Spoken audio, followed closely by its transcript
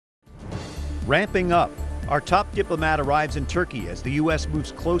ramping up. Our top diplomat arrives in Turkey as the U.S.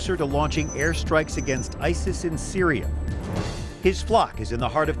 moves closer to launching airstrikes against ISIS in Syria. His flock is in the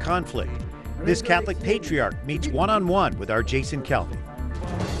heart of conflict. This Catholic patriarch meets one-on-one with our Jason Calvi.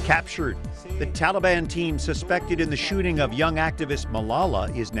 Captured. The Taliban team suspected in the shooting of young activist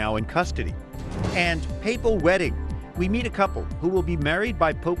Malala is now in custody. And papal wedding. We meet a couple who will be married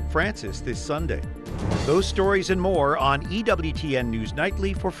by Pope Francis this Sunday. Those stories and more on EWTN News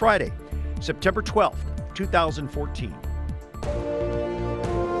Nightly for Friday, September 12th, 2014.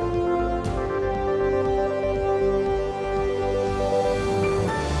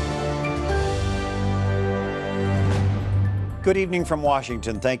 Good evening from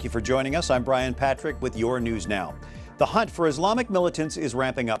Washington. Thank you for joining us. I'm Brian Patrick with your news now. The hunt for Islamic militants is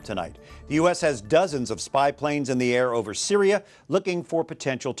ramping up tonight. The U.S. has dozens of spy planes in the air over Syria looking for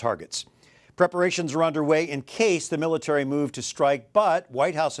potential targets. Preparations are underway in case the military move to strike, but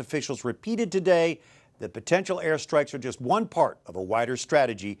White House officials repeated today that potential airstrikes are just one part of a wider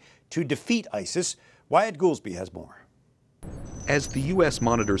strategy to defeat ISIS. Wyatt Goolsby has more. As the U.S.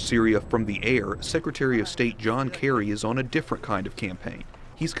 monitors Syria from the air, Secretary of State John Kerry is on a different kind of campaign.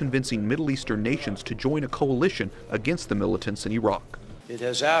 He's convincing Middle Eastern nations to join a coalition against the militants in Iraq. It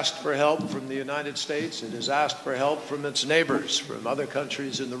has asked for help from the United States. It has asked for help from its neighbors, from other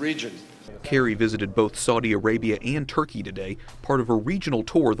countries in the region. Kerry visited both Saudi Arabia and Turkey today, part of a regional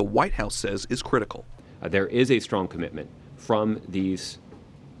tour the White House says is critical. There is a strong commitment from these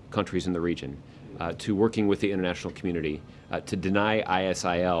countries in the region to working with the international community to deny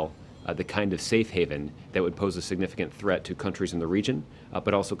ISIL the kind of safe haven that would pose a significant threat to countries in the region,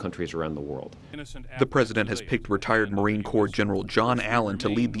 but also countries around the world. The president has picked retired Marine Corps General John Allen to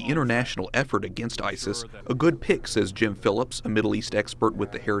lead the international effort against ISIS. A good pick, says Jim Phillips, a Middle East expert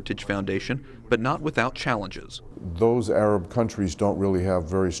with the Heritage Foundation, but not without challenges. Those Arab countries don't really have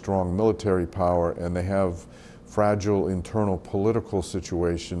very strong military power, and they have fragile internal political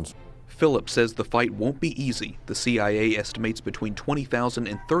situations. Phillips says the fight won't be easy. The CIA estimates between 20,000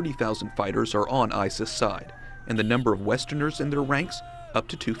 and 30,000 fighters are on ISIS' side, and the number of Westerners in their ranks up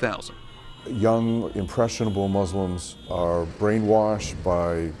to 2,000. Young, impressionable Muslims are brainwashed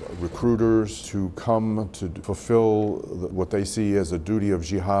by recruiters to come to fulfill what they see as a duty of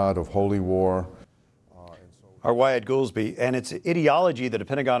jihad, of holy war. Our Wyatt Goolsby, and it's ideology that a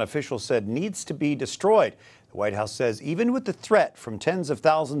Pentagon official said needs to be destroyed. The White House says even with the threat from tens of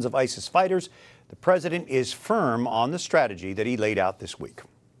thousands of ISIS fighters, the president is firm on the strategy that he laid out this week.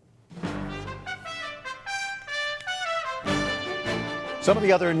 Some of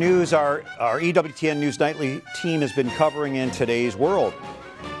the other news our EWTN News Nightly team has been covering in today's world.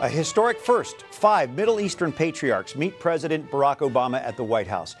 A historic first, 5 Middle Eastern patriarchs meet President Barack Obama at the White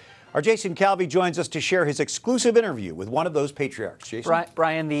House. Our Jason Calvi joins us to share his exclusive interview with one of those patriarchs. Jason?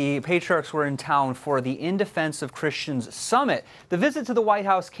 Brian, the patriarchs were in town for the In Defense of Christians Summit. The visit to the White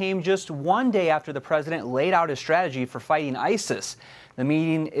House came just one day after the president laid out his strategy for fighting ISIS. The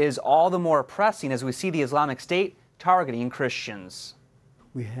meeting is all the more pressing as we see the Islamic State targeting Christians.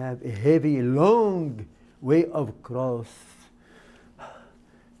 We have a heavy, long way of cross,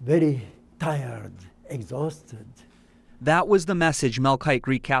 very tired, exhausted. That was the message Melkite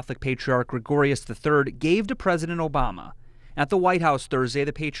Greek Catholic Patriarch Gregorius III gave to President Obama. At the White House Thursday,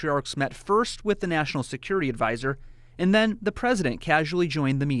 the patriarchs met first with the National Security Advisor, and then the president casually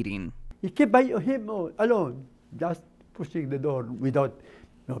joined the meeting. He kept by him alone, just pushing the door without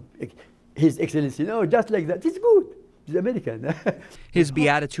His Excellency. No, just like that. It's good. He's American. His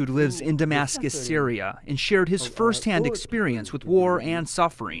beatitude lives in Damascus, Syria, and shared his firsthand experience with war and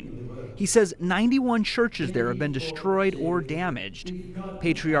suffering. He says 91 churches there have been destroyed or damaged.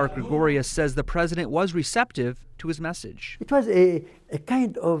 Patriarch Gregorius says the president was receptive to his message. It was a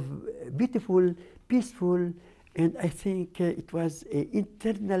kind of beautiful, peaceful, and I think it was an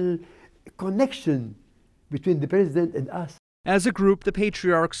internal connection between the president and us. As a group, the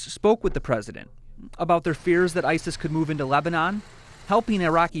patriarchs spoke with the president about their fears that ISIS could move into Lebanon, helping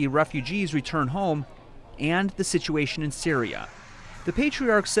Iraqi refugees return home, and the situation in Syria. The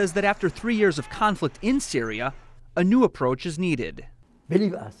patriarch says that after 3 years of conflict in Syria, a new approach is needed.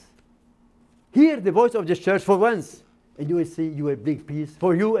 Believe us. Hear the voice of the church for once, and you will see you will bring peace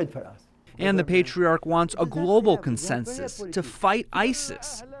for you and for us. And the patriarch wants a global consensus to fight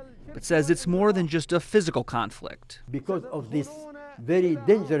ISIS, but says it's more than just a physical conflict. Because of this very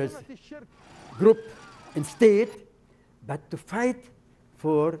dangerous group and state, but to fight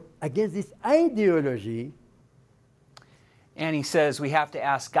against this ideology. And he says we have to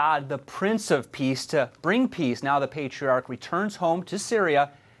ask God, the Prince of Peace, to bring peace now the patriarch returns home to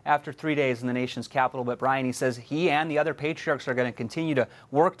Syria after 3 days in the nation's capital. But Brian, he says he and the other patriarchs are going to continue to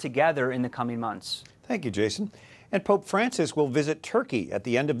work together in the coming months. Thank you, Jason. And Pope Francis will visit Turkey at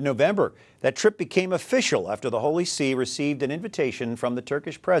the end of November. That trip became official after the Holy See received an invitation from the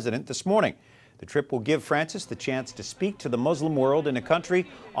Turkish president this morning. The trip will give Francis the chance to speak to the Muslim world in a country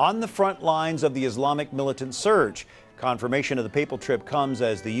on the front lines of the Islamic militant surge. Confirmation of the papal trip comes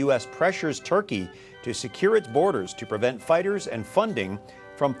as the U.S. pressures Turkey to secure its borders to prevent fighters and funding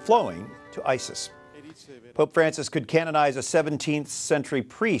from flowing to ISIS. Pope Francis could canonize a 17th century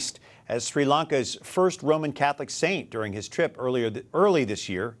priest as Sri Lanka's first Roman Catholic saint during his trip early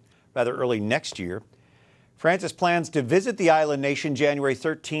next year. Francis plans to visit the island nation January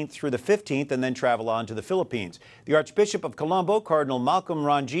 13th through the 15th and then travel on to the Philippines. The Archbishop of Colombo, Cardinal Malcolm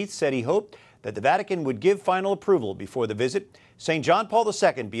Ranjith, said he hoped that the Vatican would give final approval before the visit. St. John Paul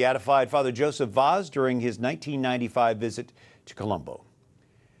II beatified Father Joseph Vaz during his 1995 visit to Colombo.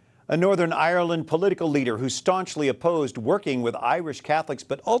 A Northern Ireland political leader who staunchly opposed working with Irish Catholics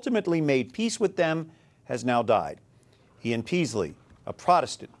but ultimately made peace with them has now died. Ian Peasley, a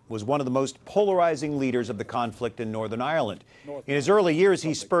Protestant, was one of the most polarizing leaders of the conflict in Northern Ireland. In his early years,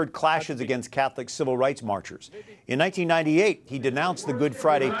 he spurred clashes against Catholic civil rights marchers. In 1998, he denounced the Good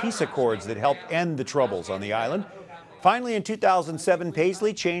Friday peace accords that helped end the troubles on the island. Finally, in 2007,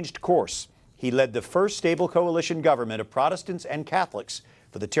 Paisley changed course. He led the first stable coalition government of Protestants and Catholics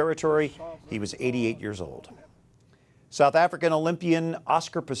for the territory. He was 88 years old. South African Olympian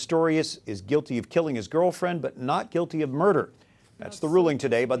Oscar Pistorius is guilty of killing his girlfriend, but not guilty of murder. That's the ruling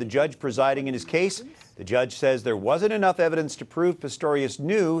today by the judge presiding in his case. The judge says there wasn't enough evidence to prove Pistorius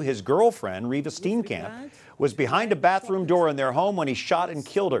knew his girlfriend, Reva Steenkamp, was behind a bathroom door in their home when he shot and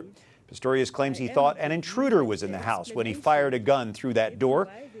killed her. Pistorius claims he thought an intruder was in the house when he fired a gun through that door.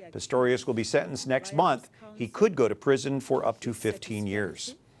 Pistorius will be sentenced next month. He could go to prison for up to 15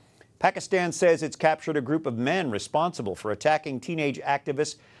 years. Pakistan says it's captured a group of men responsible for attacking teenage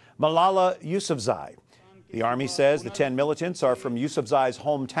activist Malala Yousafzai. The army says the 10 militants are from Yousafzai's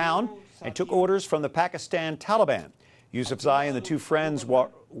hometown and took orders from the Pakistan Taliban. Yousafzai and the two friends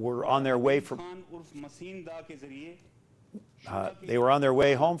were on their way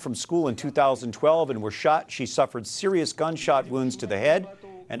home from school in 2012 and were shot. She suffered serious gunshot wounds to the head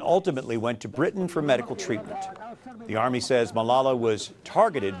and ultimately went to Britain for medical treatment. The army says Malala was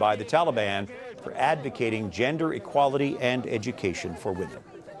targeted by the Taliban for advocating gender equality and education for women.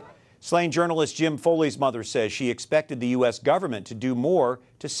 Slain journalist Jim Foley's mother says she expected the U.S. government to do more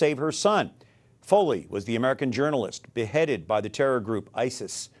to save her son. Foley was the American journalist beheaded by the terror group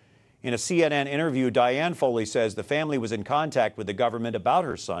ISIS. In a CNN interview, Diane Foley says the family was in contact with the government about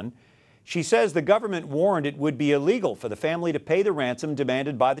her son. She says the government warned it would be illegal for the family to pay the ransom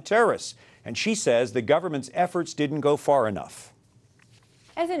demanded by the terrorists. And she says the government's efforts didn't go far enough.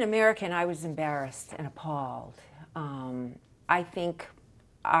 As an American, I was embarrassed and appalled. I think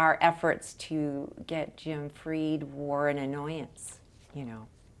our efforts to get Jim freed were an annoyance, you know.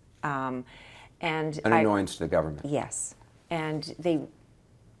 And an annoyance to the government. Yes. And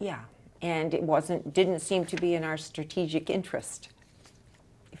and it didn't seem to be in our strategic interest,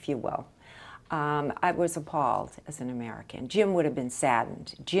 if you will. I was appalled as an American. Jim would have been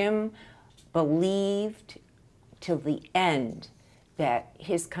saddened. Jim believed till the end that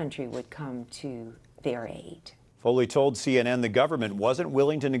his country would come to their aid. Foley told CNN the government wasn't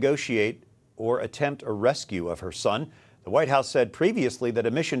willing to negotiate or attempt a rescue of her son. The White House said previously that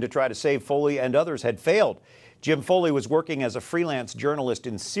a mission to try to save Foley and others had failed. Jim Foley was working as a freelance journalist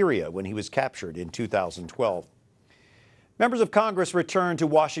in Syria when he was captured in 2012. Members of Congress returned to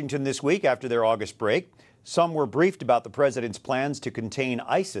Washington this week after their August break. Some were briefed about the president's plans to contain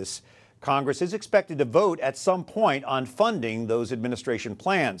ISIS. Congress is expected to vote at some point on funding those administration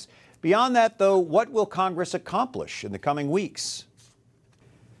plans. Beyond that, though, what will Congress accomplish in the coming weeks?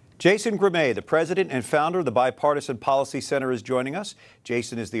 Jason Grumet, the president and founder of the Bipartisan Policy Center, is joining us.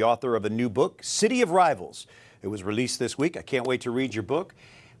 Jason is the author of a new book, City of Rivals. It was released this week. I can't wait to read your book.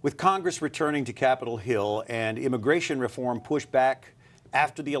 With Congress returning to Capitol Hill and immigration reform pushed back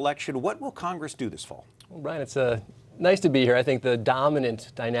after the election, what will Congress do this fall? Well, Brian, it's nice to be here. I think the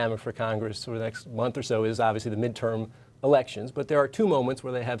dominant dynamic for Congress over the next month or so is obviously the midterm elections, but there are two moments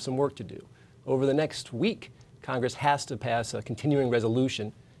where they have some work to do. Over the next week, Congress has to pass a continuing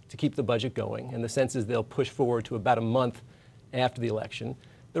resolution to keep the budget going, and the sense is they'll push forward to about a month after the election.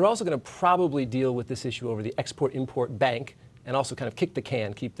 They're also going to probably deal with this issue over the Export-Import Bank and also kind of kick the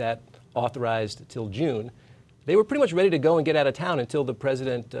can, keep that authorized till June. They were pretty much ready to go and get out of town until the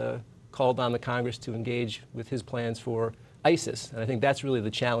president called on the Congress to engage with his plans for ISIS, and I think that's really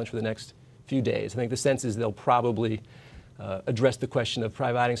the challenge for the next few days. I think the sense is they'll probably address the question of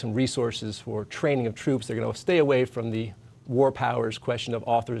providing some resources for training of troops. They're going to stay away from the war powers question of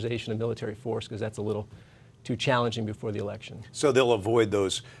authorization of military force, because that's a little too challenging before the election. So they'll avoid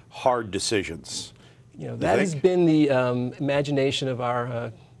those hard decisions. You know, that has been the imagination of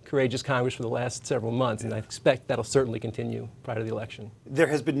our courageous Congress for the last several months, and I expect that'll certainly continue prior to the election. There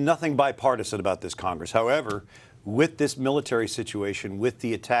has been nothing bipartisan about this Congress. However, with this military situation, with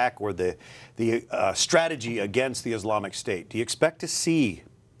the attack or the strategy against the Islamic State, do you expect to see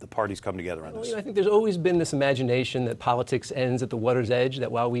the parties come together on this? Well, you know, I think there's always been this imagination that politics ends at the water's edge,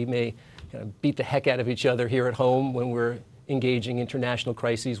 that while we may kind of beat the heck out of each other here at home when we're engaging international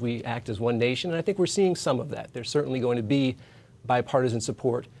crises, we act as one nation, and I think we're seeing some of that. There's certainly going to be bipartisan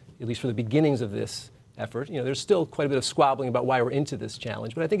support, at least for the beginnings of this effort. You know, there's still quite a bit of squabbling about why we're into this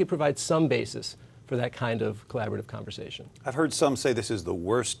challenge, but I think it provides some basis for that kind of collaborative conversation. I've heard some say this is the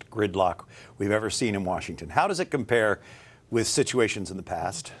worst gridlock we've ever seen in Washington. How does it compare with situations in the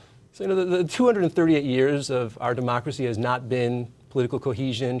past? So, you know, the 238 years of our democracy has not been political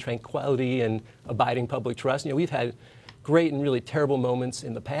cohesion, tranquility, and abiding public trust. You know, we've had great and really terrible moments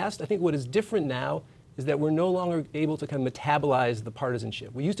in the past. I think what is different now is that we're no longer able to kind of metabolize the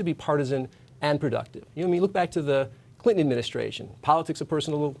partisanship. We used to be partisan and productive. You know, I mean, look back to the Clinton administration, politics of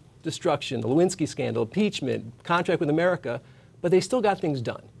personal destruction, the Lewinsky scandal, impeachment, contract with America, but they still got things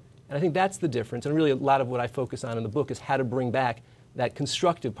done. And I think that's the difference. And really a lot of what I focus on in the book is how to bring back that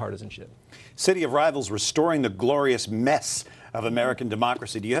constructive partisanship. City of Rivals restoring the glorious mess of American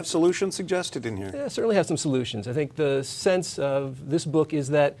democracy. Do you have solutions suggested in here? Yeah, I certainly have some solutions. I think the sense of this book is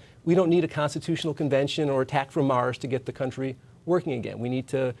that we don't need a constitutional convention or attack from Mars to get the country working again. We need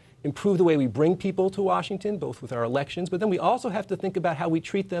to improve the way we bring people to Washington, both with our elections, but then we also have to think about how we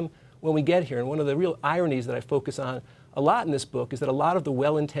treat them when we get here. And one of the real ironies that I focus on a lot in this book is that a lot of the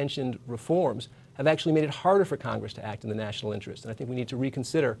well-intentioned reforms have actually made it harder for Congress to act in the national interest. And I think we need to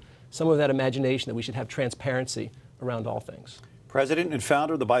reconsider some of that imagination that we should have transparency around all things. President and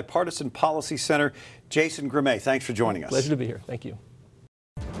founder of the Bipartisan Policy Center, Jason Grumet, thanks for joining us. Pleasure to be here. Thank you.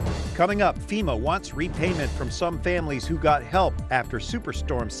 Coming up, FEMA wants repayment from some families who got help after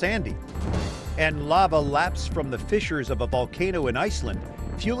Superstorm Sandy. And lava laps from the fissures of a volcano in Iceland,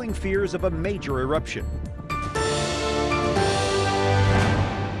 fueling fears of a major eruption.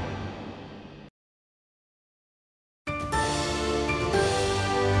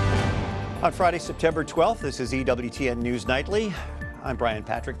 On Friday, September 12th, this is EWTN News Nightly. I'm Brian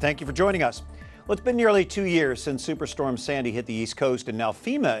Patrick. Thank you for joining us. Well, it's been nearly 2 years since Superstorm Sandy hit the East Coast, and now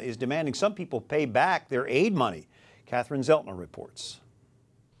FEMA is demanding some people pay back their aid money. Catherine Zeltner reports.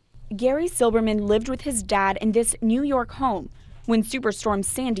 Gary Silberman lived with his dad in this New York home when Superstorm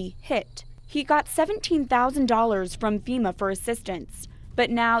Sandy hit. He got $17,000 from FEMA for assistance,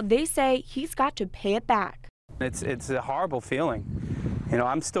 but now they say he's got to pay it back. It's a horrible feeling. You know,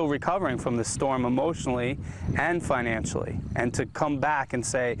 I'm still recovering from the storm emotionally and financially. And to come back and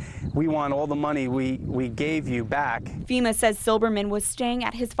say, we want all the money we gave you back. FEMA says Silberman was staying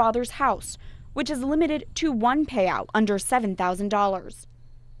at his father's house, which is limited to one payout under $7,000.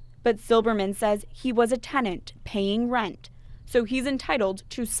 But Silberman says he was a tenant paying rent, so he's entitled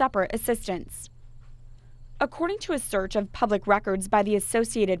to separate assistance. According to a search of public records by the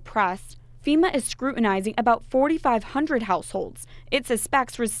Associated Press, FEMA is scrutinizing about 4,500 households it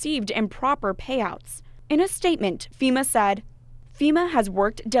suspects received improper payouts. In a statement, FEMA said, FEMA has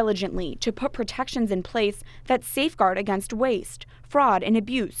worked diligently to put protections in place that safeguard against waste, fraud, and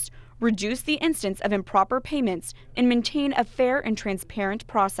abuse, reduce the instance of improper payments, and maintain a fair and transparent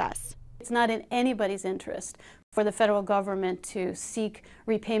process. It's not in anybody's interest for the federal government to seek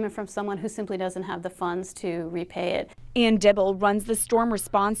repayment from someone who simply doesn't have the funds to repay it. Ann Dibble runs the storm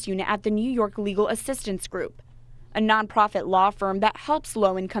response unit at the New York Legal Assistance Group, a nonprofit law firm that helps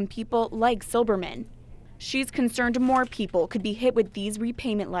low-income people like Silberman. She's concerned more people could be hit with these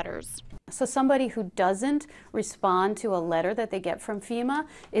repayment letters. So somebody who doesn't respond to a letter that they get from FEMA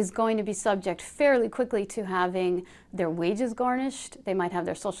is going to be subject fairly quickly to having their wages garnished. They might have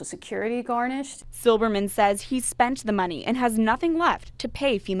their Social Security garnished. Silberman says he spent the money and has nothing left to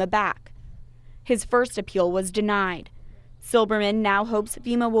pay FEMA back. His first appeal was denied. Silberman now hopes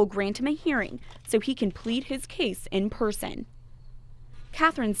FEMA will grant him a hearing so he can plead his case in person.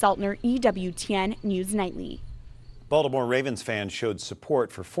 Catherine Zeltner, EWTN News Nightly. Baltimore Ravens fans showed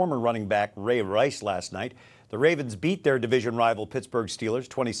support for former running back Ray Rice last night. The Ravens beat their division rival Pittsburgh Steelers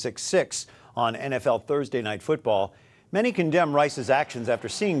 26-6 on NFL Thursday Night Football. Many condemn Rice's actions after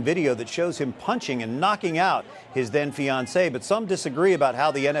seeing video that shows him punching and knocking out his then-fiancée, but some disagree about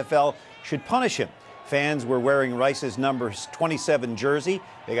how the NFL should punish him. Fans were wearing Rice's number 27 jersey.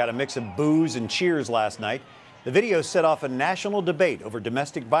 They got a mix of boos and cheers last night. The video set off a national debate over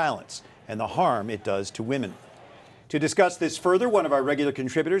domestic violence and the harm it does to women. To discuss this further, one of our regular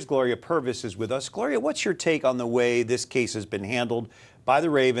contributors, Gloria Purvis, is with us. Gloria, what's your take on the way this case has been handled by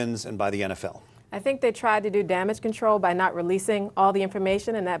the Ravens and by the NFL? I think they tried to do damage control by not releasing all the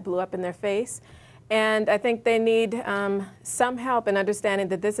information, and that blew up in their face. And I think they need some help in understanding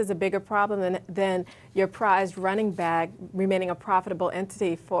that this is a bigger problem than your prized running back remaining a profitable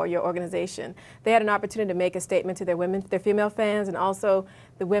entity for your organization. They had an opportunity to make a statement to their female fans, and also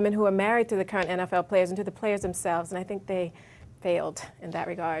the women who are married to the current NFL players and to the players themselves. And I think they failed in that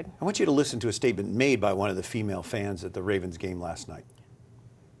regard. I want you to listen to a statement made by one of the female fans at the Ravens game last night.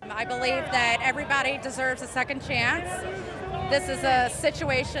 I believe that everybody deserves a second chance. This is a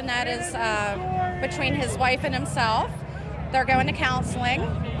situation that is between his wife and himself. They're going to counseling.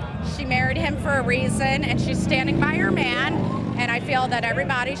 She married him for a reason, and she's standing by her man. And I feel that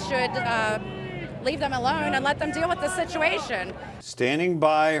everybody should leave them alone and let them deal with the situation. Standing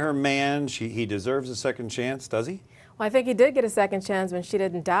by her man, he deserves a second chance, does he? Well, I think he did get a second chance when she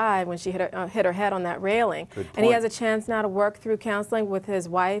didn't die, when she hit her head on that railing. And he has a chance now to work through counseling with his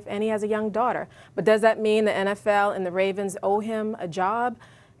wife, and he has a young daughter. But does that mean the NFL and the Ravens owe him a job?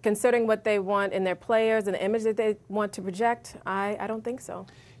 Considering what they want in their players and the image that they want to project, I don't think so.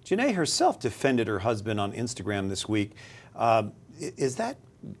 Janae herself defended her husband on Instagram this week. Is that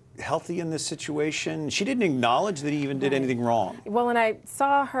healthy in this situation? She didn't acknowledge that he even did anything wrong. Well, when I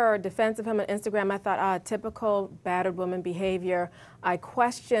saw her defense of him on Instagram, I thought, typical battered woman behavior. I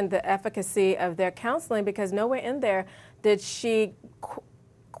questioned the efficacy of their counseling because nowhere in there did she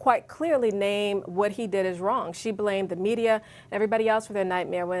quite clearly name what he did as wrong. She blamed the media and everybody else for their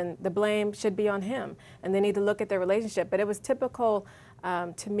nightmare when the blame should be on him. And they need to look at their relationship. But it was typical,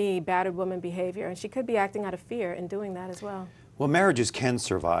 to me, battered woman behavior. And she could be acting out of fear in doing that as well. Well, marriages can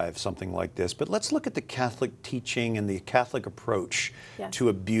survive something like this, but let's look at the Catholic teaching and the Catholic approach to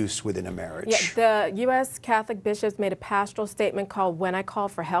abuse within a marriage. Yeah, the U.S. Catholic bishops made a pastoral statement called When I Call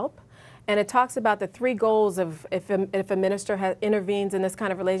for Help, and it talks about the three goals of if a minister intervenes in this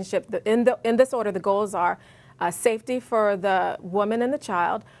kind of relationship. In this order, the goals are safety for the woman and the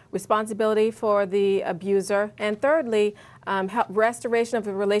child, responsibility for the abuser, and thirdly, restoration of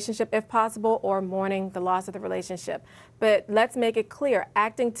the relationship if possible, or mourning the loss of the relationship. But let's make it clear,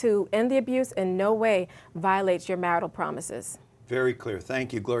 acting to end the abuse in no way violates your marital promises. Very clear.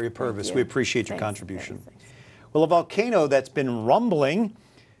 Thank you, Gloria Purvis. You. We appreciate your contribution. Thanks. Well, a volcano that's been rumbling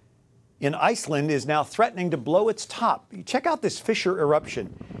in Iceland is now threatening to blow its top. Check out this fissure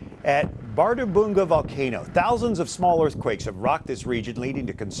eruption at Bardarbunga volcano. Thousands of small earthquakes have rocked this region, leading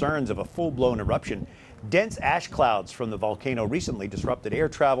to concerns of a full-blown eruption. Dense ash clouds from the volcano recently disrupted air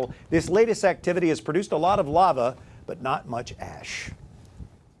travel. This latest activity has produced a lot of lava, but not much ash.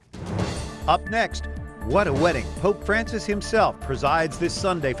 Up next, what a wedding. Pope Francis himself presides this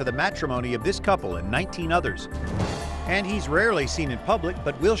Sunday for the matrimony of this couple and 19 others. And he's rarely seen in public,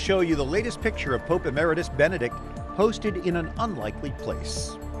 but we'll show you the latest picture of Pope Emeritus Benedict posted in an unlikely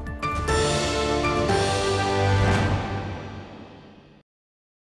place.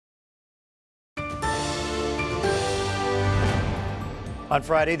 On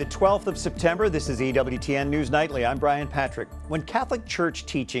Friday, the 12th of September, this is EWTN News Nightly. I'm Brian Patrick. When Catholic Church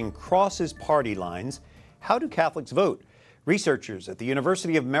teaching crosses party lines, how do Catholics vote? Researchers at the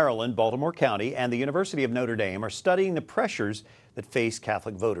University of Maryland, Baltimore County, and the University of Notre Dame are studying the pressures that face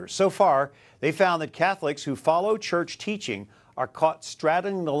Catholic voters. So far, they found that Catholics who follow church teaching are caught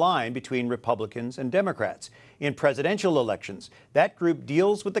straddling the line between Republicans and Democrats. In presidential elections, that group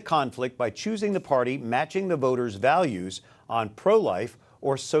deals with the conflict by choosing the party matching the voters' values on pro-life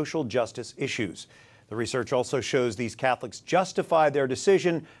or social justice issues. The research also shows these Catholics justify their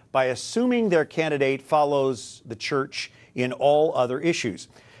decision by assuming their candidate follows the church in all other issues.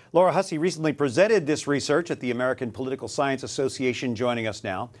 Laura Hussey recently presented this research at the American Political Science Association, joining us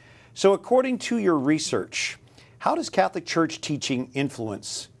now. So according to your research, how does Catholic Church teaching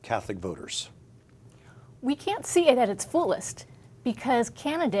influence Catholic voters? We can't see it at its fullest because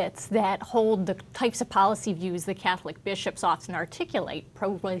candidates that hold the types of policy views that Catholic bishops often articulate,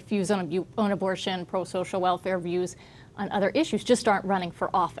 pro-life views on abortion, pro-social welfare views on other issues, just aren't running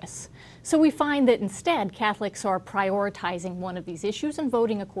for office. So we find that instead Catholics are prioritizing one of these issues and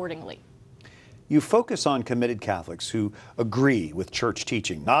voting accordingly. You focus on committed Catholics who agree with church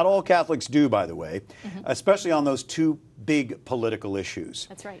teaching. Not all Catholics do, by the way, especially on those two big political issues.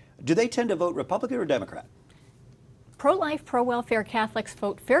 That's right. Do they tend to vote Republican or Democrat? Pro-life, pro-welfare Catholics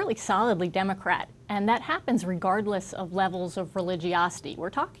vote fairly solidly Democrat, and that happens regardless of levels of religiosity.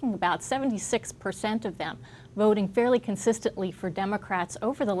 We're talking about 76% of them voting fairly consistently for Democrats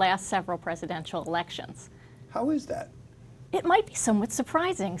over the last several presidential elections. How is that? It might be somewhat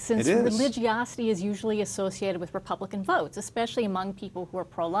surprising, since religiosity is usually associated with Republican votes, especially among people who are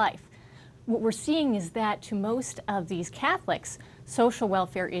pro-life. What we're seeing is that to most of these Catholics, social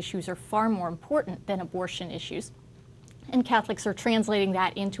welfare issues are far more important than abortion issues, and Catholics are translating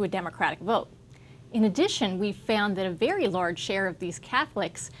that into a Democratic vote. In addition, we've found that a very large share of these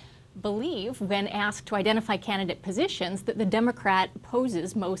Catholics believe, when asked to identify candidate positions, that the Democrat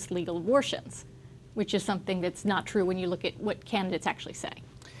opposes most legal abortions, which is something that's not true when you look at what candidates actually say.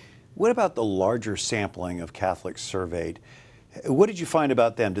 What about the larger sampling of Catholics surveyed? What did you find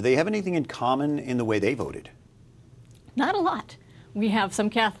about them? Do they have anything in common in the way they voted? Not a lot. We have some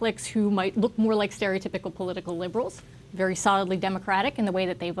Catholics who might look more like stereotypical political liberals, very solidly Democratic in the way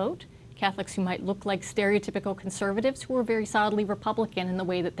that they vote. Catholics who might look like stereotypical conservatives who are very solidly Republican in the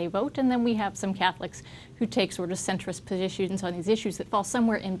way that they vote. And then we have some Catholics who take sort of centrist positions on these issues that fall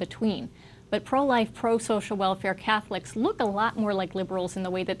somewhere in between. But pro-life, pro-social welfare Catholics look a lot more like liberals in the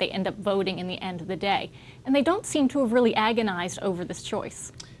way that they end up voting in the end of the day. And they don't seem to have really agonized over this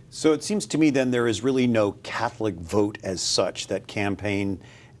choice. So it seems to me then there is really no Catholic vote as such that candidates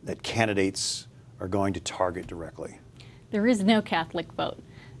are going to target directly. There is no Catholic vote.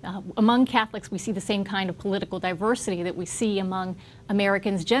 Among Catholics, we see the same kind of political diversity that we see among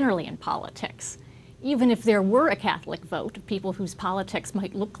Americans generally in politics. Even if there were a Catholic vote of people whose politics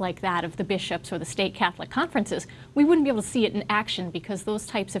might look like that of the bishops or the state Catholic conferences, we wouldn't be able to see it in action because those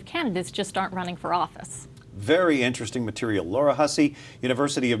types of candidates just aren't running for office. Very interesting material. Laura Hussey,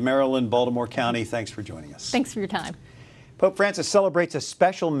 University of Maryland, Baltimore County, thanks for joining us. Thanks for your time. Pope Francis celebrates a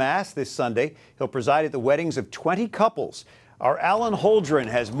special Mass this Sunday. He'll preside at the weddings of 20 couples. Our Alan Holdren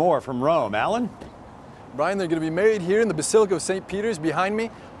has more from Rome. Alan? Brian, they're going to be married here in the Basilica of St. Peter's behind me.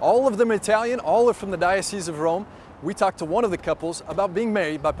 All of them are Italian, all are from the Diocese of Rome. We talked to one of the couples about being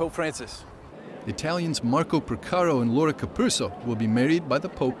married by Pope Francis. Italians Marco Percaro and Laura Capurso will be married by the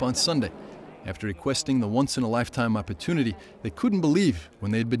Pope on Sunday. After requesting the once-in-a-lifetime opportunity, they couldn't believe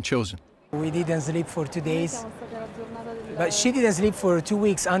when they had been chosen. We didn't sleep for 2 days, but she didn't sleep for 2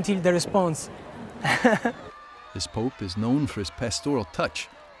 weeks until the response. This Pope is known for his pastoral touch,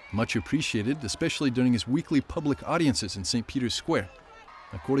 much appreciated, especially during his weekly public audiences in St. Peter's Square.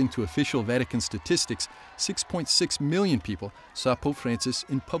 According to official Vatican statistics, 6.6 million people saw Pope Francis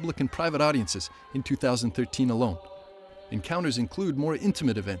in public and private audiences in 2013 alone. Encounters include more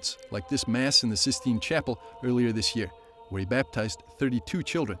intimate events, like this Mass in the Sistine Chapel earlier this year, where he baptized 32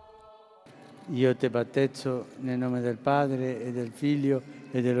 children. Io te battezzo nel nome del Padre e del Figlio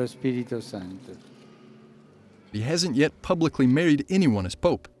e dello Spirito Santo. He hasn't yet publicly married anyone as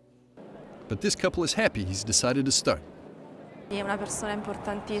Pope, but this couple is happy he's decided to start. He's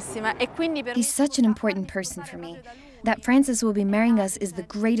such an important person for me. That Francis will be marrying us is the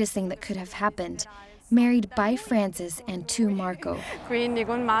greatest thing that could have happened. Married by Francis and to Marco.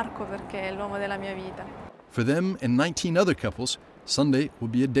 For them and 19 other couples, Sunday will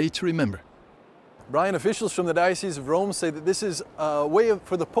be a day to remember. Brian, officials from the Diocese of Rome say that this is a way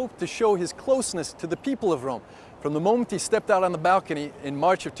for the Pope to show his closeness to the people of Rome. From the moment he stepped out on the balcony in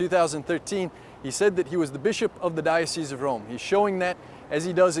March of 2013, he said that he was the Bishop of the Diocese of Rome. He's showing that as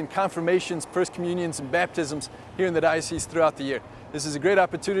he does in confirmations, First Communions, and baptisms here in the diocese throughout the year. This is a great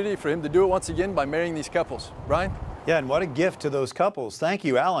opportunity for him to do it once again by marrying these couples. Brian? Yeah, and what a gift to those couples. Thank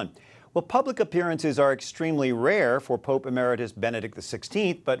you, Alan. Well, public appearances are extremely rare for Pope Emeritus Benedict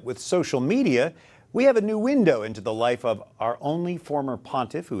XVI, but with social media, we have a new window into the life of our only former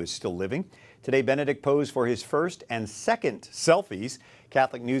pontiff who is still living. Today, Benedict posed for his first and second selfies.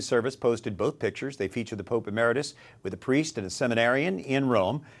 Catholic News Service posted both pictures. They feature the Pope Emeritus with a priest and a seminarian in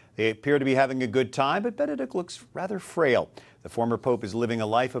Rome. They appear to be having a good time, but Benedict looks rather frail. The former Pope is living a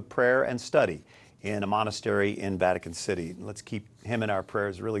life of prayer and study in a monastery in Vatican City. Let's keep him in our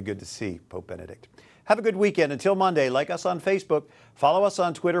prayers. Really good to see Pope Benedict. Have a good weekend. Until Monday, like us on Facebook, follow us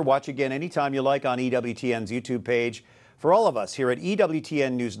on Twitter, watch again anytime you like on EWTN's YouTube page. For all of us here at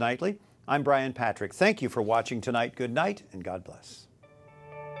EWTN News Nightly, I'm Brian Patrick. Thank you for watching tonight. Good night and God bless.